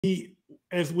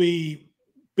as we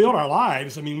build our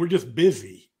lives, I mean, we're just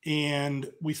busy, and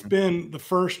we spend the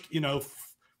first,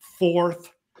 fourth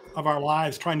of our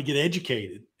lives trying to get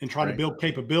educated and trying to build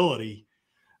capability.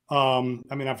 I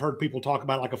mean, I've heard people talk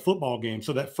about like a football game.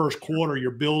 So that first quarter,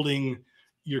 you're building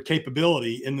your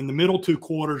capability, and then the middle 2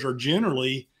 quarters are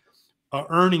generally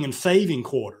earning and saving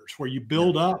quarters, where you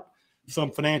build up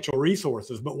some financial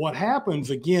resources. But what happens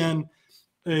again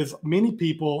is many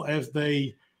people, as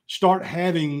they start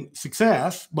having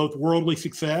success, both worldly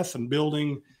success and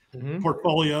building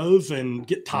portfolios and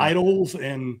get titles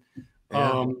and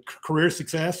career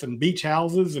success and beach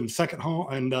houses and second home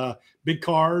and big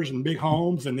cars and big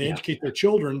homes, and they educate their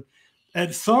children.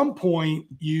 At some point,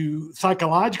 you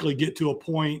psychologically get to a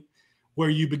point where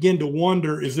you begin to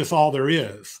wonder, is this all there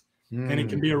is? And it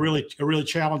can be a really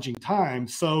challenging time.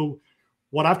 So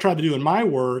what I've tried to do in my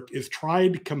work is try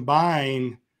to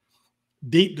combine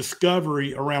deep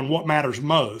discovery around what matters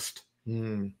most,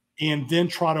 and then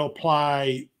try to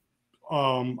apply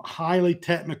highly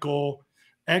technical,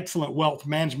 excellent wealth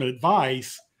management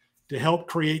advice to help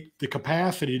create the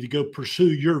capacity to go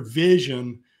pursue your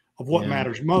vision of what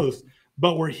matters most.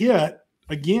 But we're hit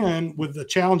again with the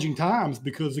challenging times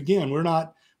because, again,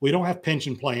 we don't have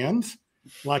pension plans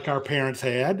like our parents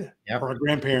had or our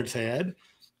grandparents had.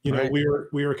 We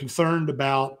were concerned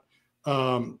about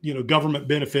government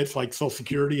benefits like Social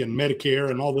Security and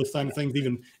Medicare and all those kind of things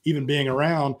even being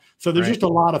around. So there's just a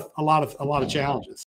lot of challenges.